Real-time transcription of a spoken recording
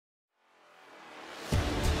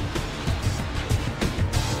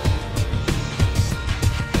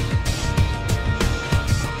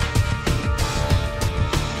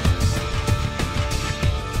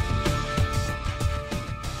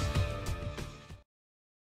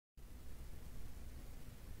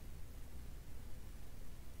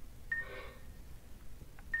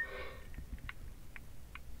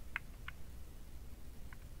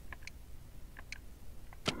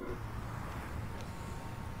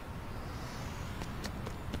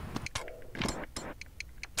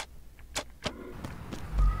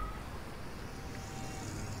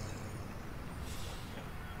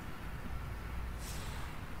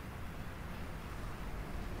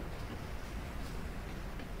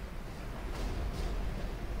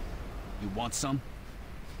want some?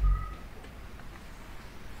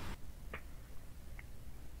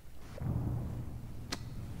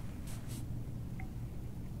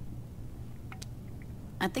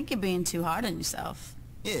 I think you're being too hard on yourself.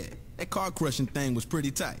 Yeah, that car crushing thing was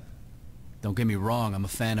pretty tight. Don't get me wrong, I'm a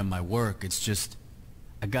fan of my work. It's just,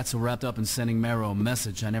 I got so wrapped up in sending Mero a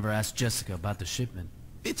message, I never asked Jessica about the shipment.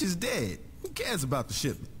 Bitch is dead. Who cares about the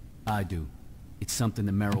shipment? I do. It's something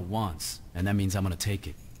that Mero wants, and that means I'm gonna take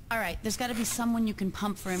it. Alright, there's gotta be someone you can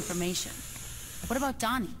pump for information. What about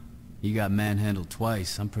Donnie? He got manhandled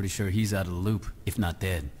twice. I'm pretty sure he's out of the loop, if not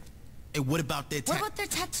dead. Hey, what about their What about their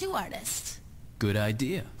tattoo artist? Good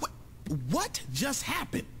idea. What just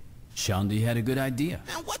happened? Shaundi had a good idea.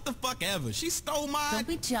 Man, what the fuck ever? She stole my... Don't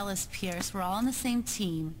be jealous, Pierce. We're all on the same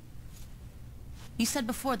team. You said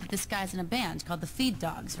before that this guy's in a band called the Feed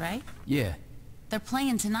Dogs, right? Yeah. They're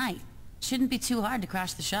playing tonight. Shouldn't be too hard to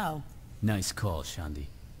crash the show. Nice call, Shaundi.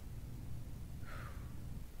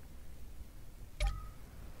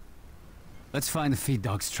 Let's find the Feed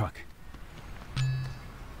Dogs truck.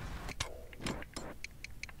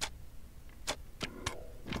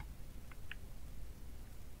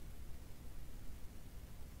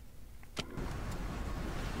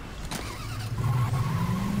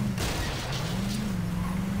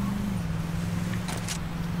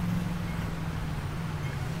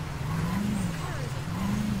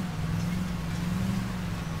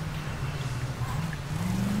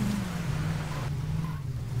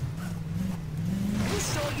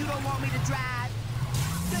 You don't want me to drive?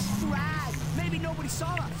 Just drive. Maybe nobody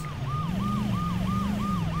saw us.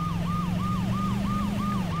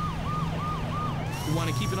 You want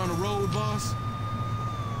to keep it on the road, boss?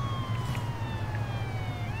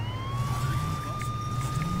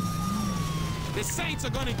 The Saints are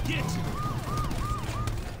gonna get you.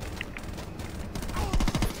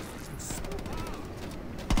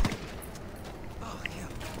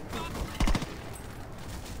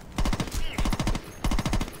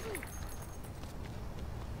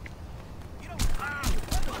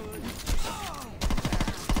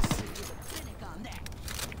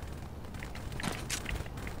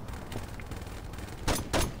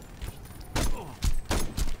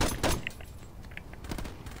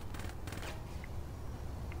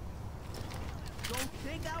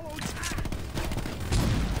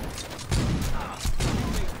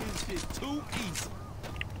 Too easy.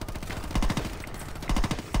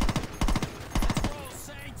 Let's roll,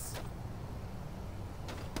 Saints.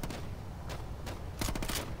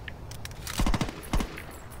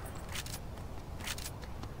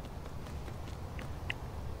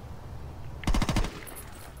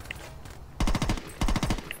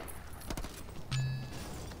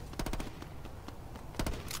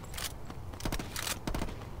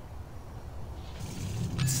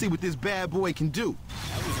 Let's see what this bad boy can do.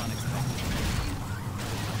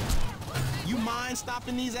 You mind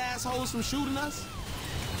stopping these assholes from shooting us?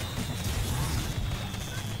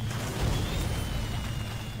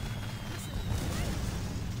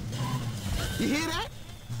 You hear that?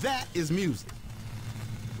 That is music.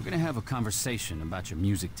 We're gonna have a conversation about your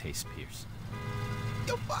music taste, Pierce.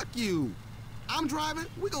 Yo, fuck you. I'm driving.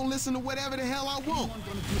 We're gonna listen to whatever the hell I want.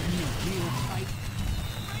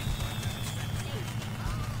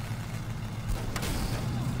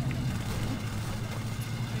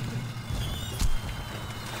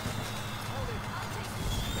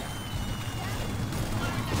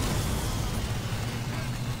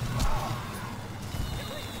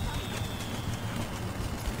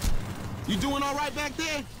 You doing all right back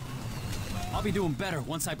there? I'll be doing better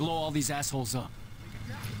once I blow all these assholes up.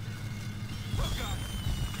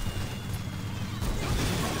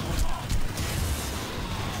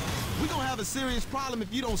 We're gonna have a serious problem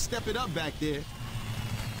if you don't step it up back there.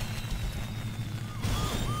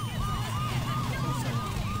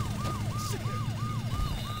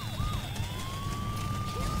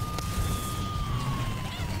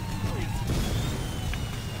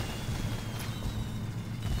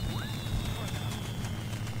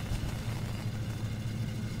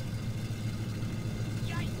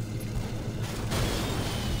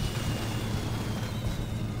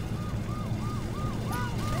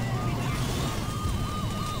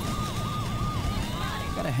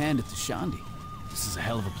 Gotta hand it to Shaundi. This is a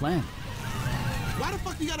hell of a plan. Why the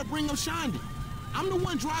fuck you gotta bring up Shaundi? I'm the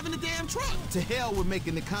one driving the damn truck. To hell with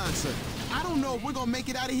making the concert. I don't know if we're gonna make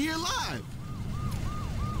it out of here alive.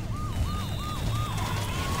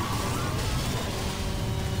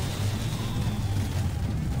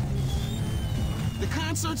 The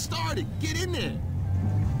concert started. Get in there.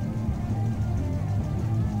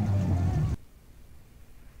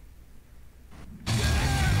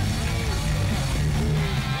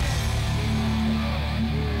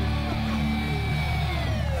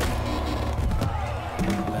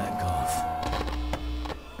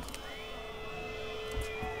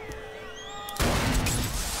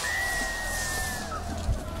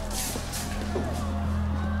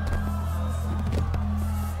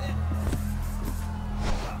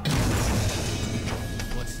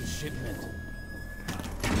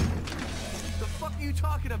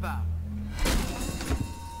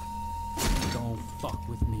 Don't fuck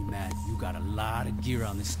with me, Matt. You got a lot of gear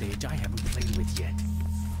on this stage I haven't played with yet.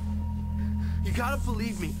 You gotta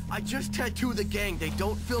believe me, I just tattooed the gang. They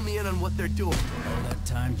don't fill me in on what they're doing. All that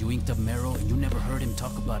time you inked up Mero and you never heard him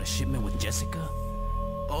talk about a shipment with Jessica?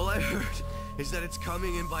 All I heard is that it's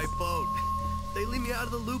coming in by boat. They leave me out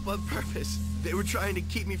of the loop on purpose. They were trying to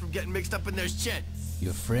keep me from getting mixed up in their shit.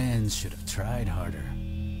 Your friends should have tried harder.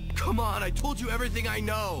 Come on, I told you everything I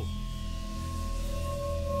know.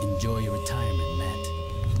 Enjoy your retirement, Matt.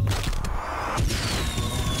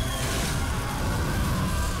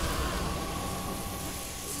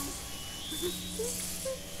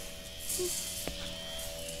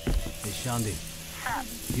 Hey, Shandi.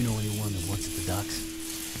 You know anyone that works at the docks?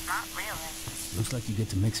 Not really. Looks like you get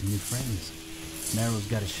to make some new friends. Mero's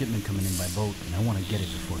got a shipment coming in by boat, and I want to get it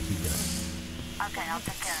before he does. Okay, I'll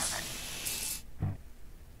take care of it.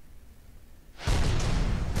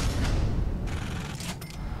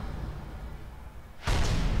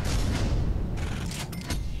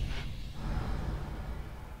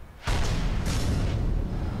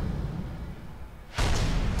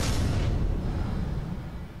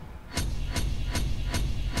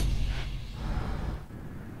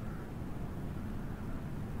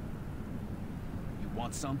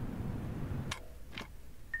 Want some?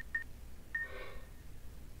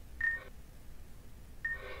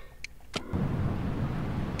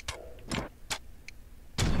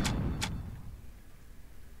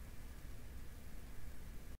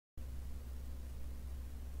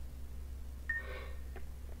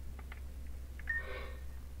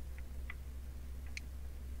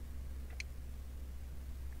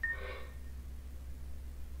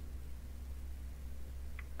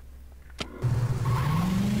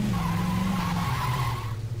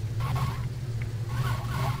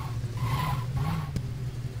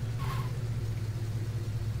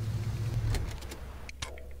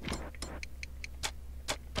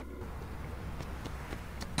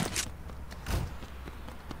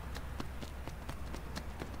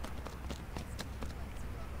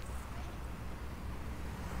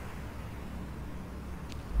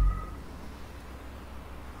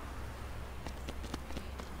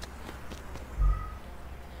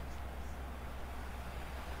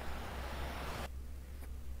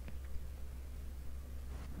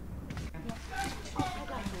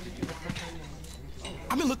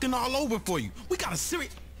 I've been looking all over for you. We got a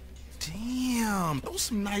serious... Damn, those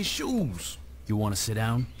some nice shoes. You want to sit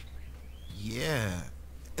down? Yeah.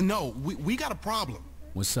 No, we got a problem.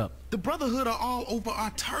 What's up? The Brotherhood are all over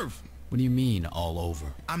our turf. What do you mean, all over?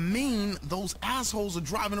 I mean, those assholes are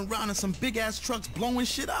driving around in some big-ass trucks blowing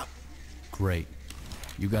shit up. Great.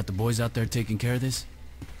 You got the boys out there taking care of this?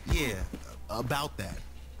 Yeah, about that.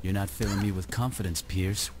 You're not filling me with confidence,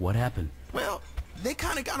 Pierce. What happened? Well, they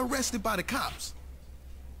kinda got arrested by the cops.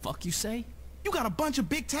 Fuck you say? You got a bunch of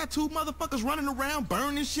big tattooed motherfuckers running around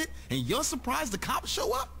burning shit, and you're surprised the cops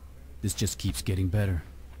show up? This just keeps getting better.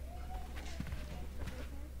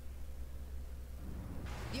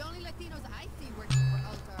 The only Latinos I see working for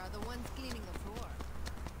Ultra are the ones cleaning the floor.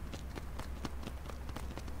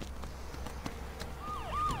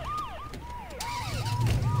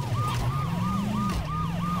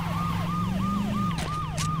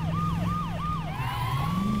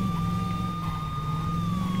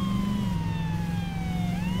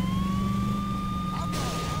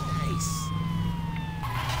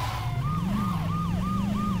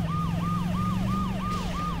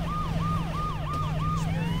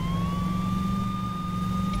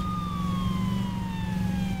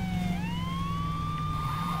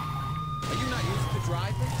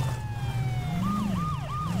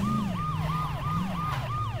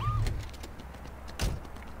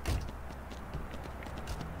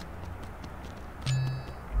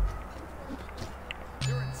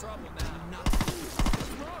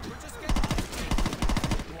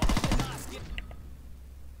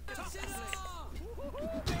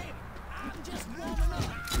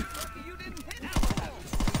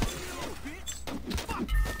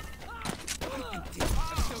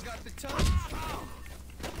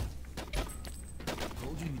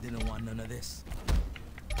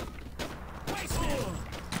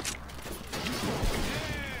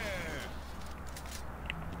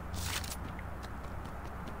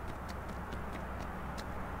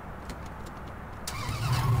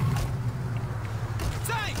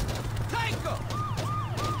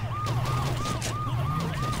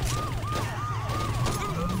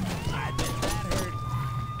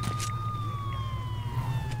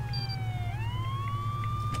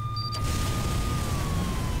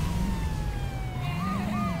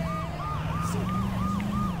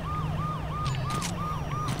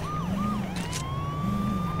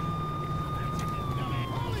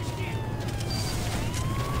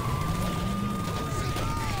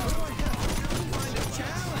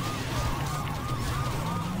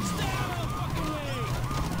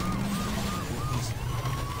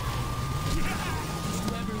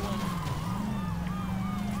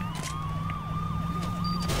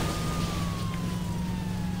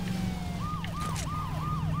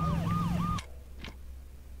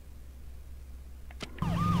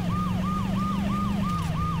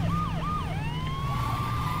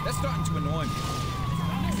 That's starting to annoy me.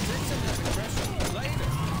 Fix it up, pressure later.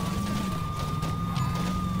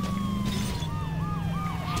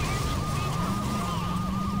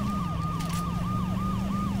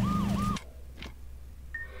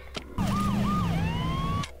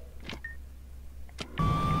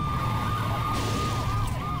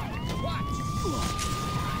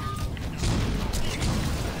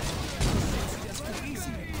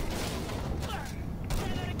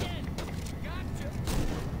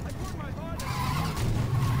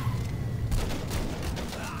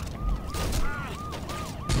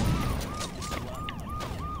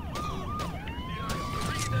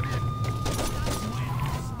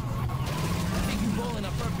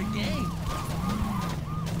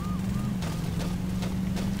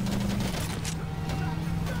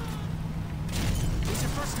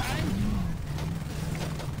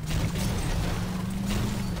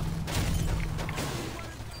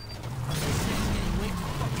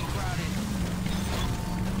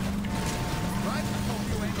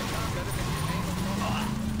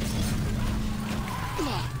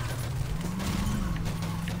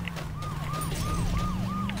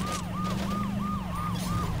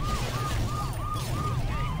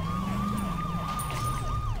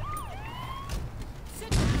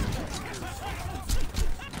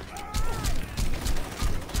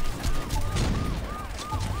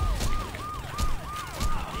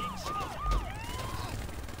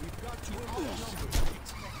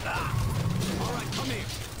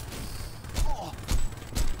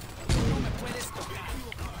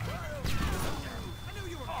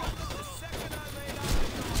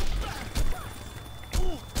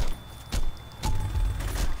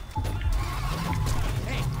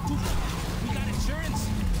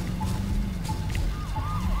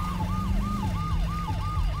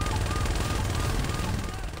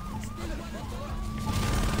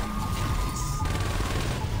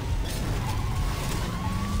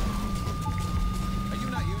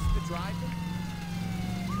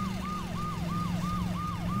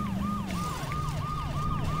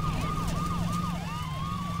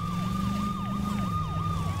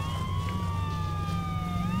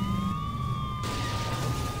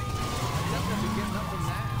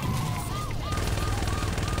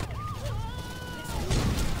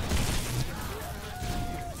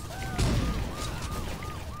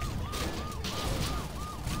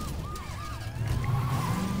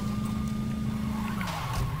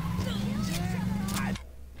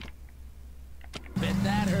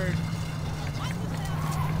 That hurt.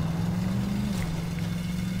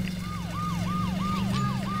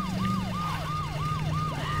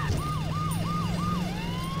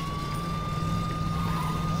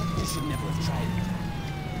 You should never have tried it.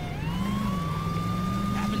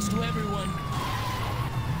 Happens to everyone.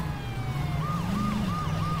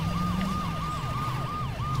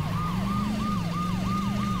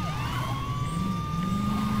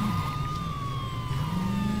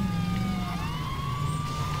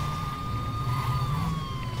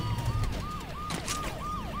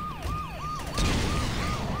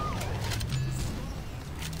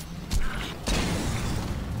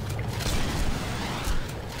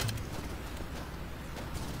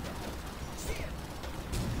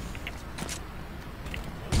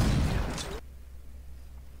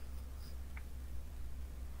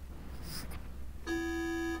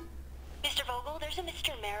 There's a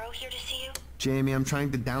Mr. Marrow here to see you. Jamie, I'm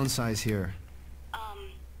trying to downsize here.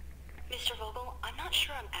 Mr. Vogel, I'm not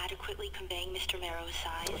sure I'm adequately conveying Mr. Marrow's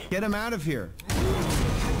size. Get him out of here.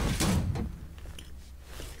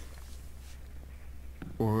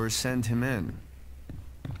 Or send him in.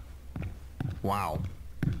 Wow.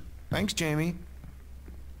 Thanks, Jamie.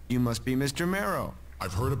 You must be Mr. Marrow.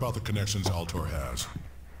 I've heard about the connections Altor has.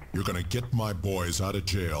 You're gonna get my boys out of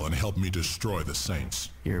jail and help me destroy the Saints.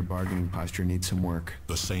 Your bargaining posture needs some work.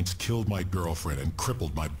 The Saints killed my girlfriend and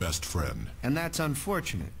crippled my best friend. And that's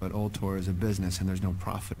unfortunate, but Altor is a business and there's no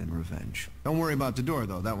profit in revenge. Don't worry about the door,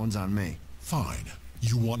 though. That one's on me. Fine.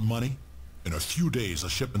 You want money? In a few days, a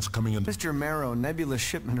shipment's coming in. Mr. Marrow, nebulous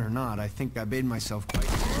shipment or not, I think I made myself quite...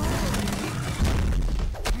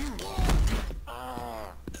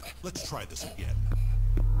 Let's try this again.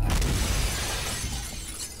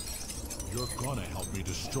 You're gonna help me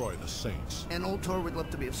destroy the Saints. And Altor would love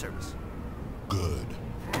to be of service. Good.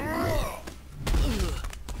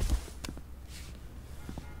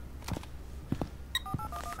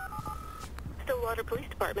 Stillwater Police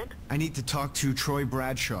Department. I need to talk to Troy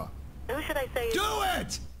Bradshaw. Who should I say? Do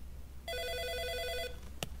it!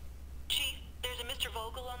 Chief, there's a Mr.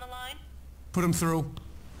 Vogel on the line. Put him through.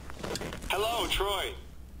 Hello, Troy.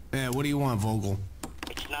 What do you want, Vogel?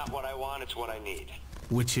 It's not what I want, it's what I need.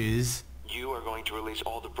 Which is? You are going to release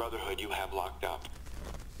all the Brotherhood you have locked up.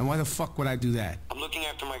 And why the fuck would I do that? I'm looking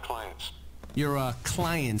after my clients. Your,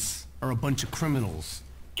 clients are a bunch of criminals.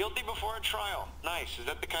 Guilty before a trial. Nice. Is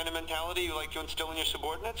that the kind of mentality you like to instill in your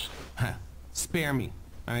subordinates? Huh. Spare me.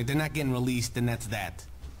 Alright, they're not getting released, and that's that.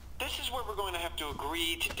 This is where we're going to have to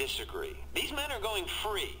agree to disagree. These men are going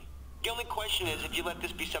free. The only question is if you let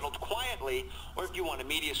this be settled quietly, or if you want a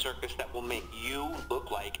media circus that will make you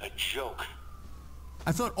look like a joke.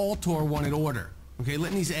 I thought Altor wanted order. Okay,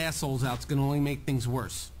 letting these assholes out's gonna only make things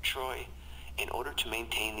worse. Troy, in order to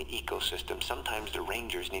maintain the ecosystem, sometimes the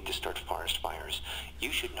rangers need to start forest fires.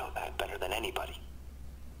 You should know that better than anybody.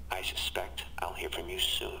 I suspect I'll hear from you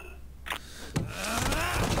soon.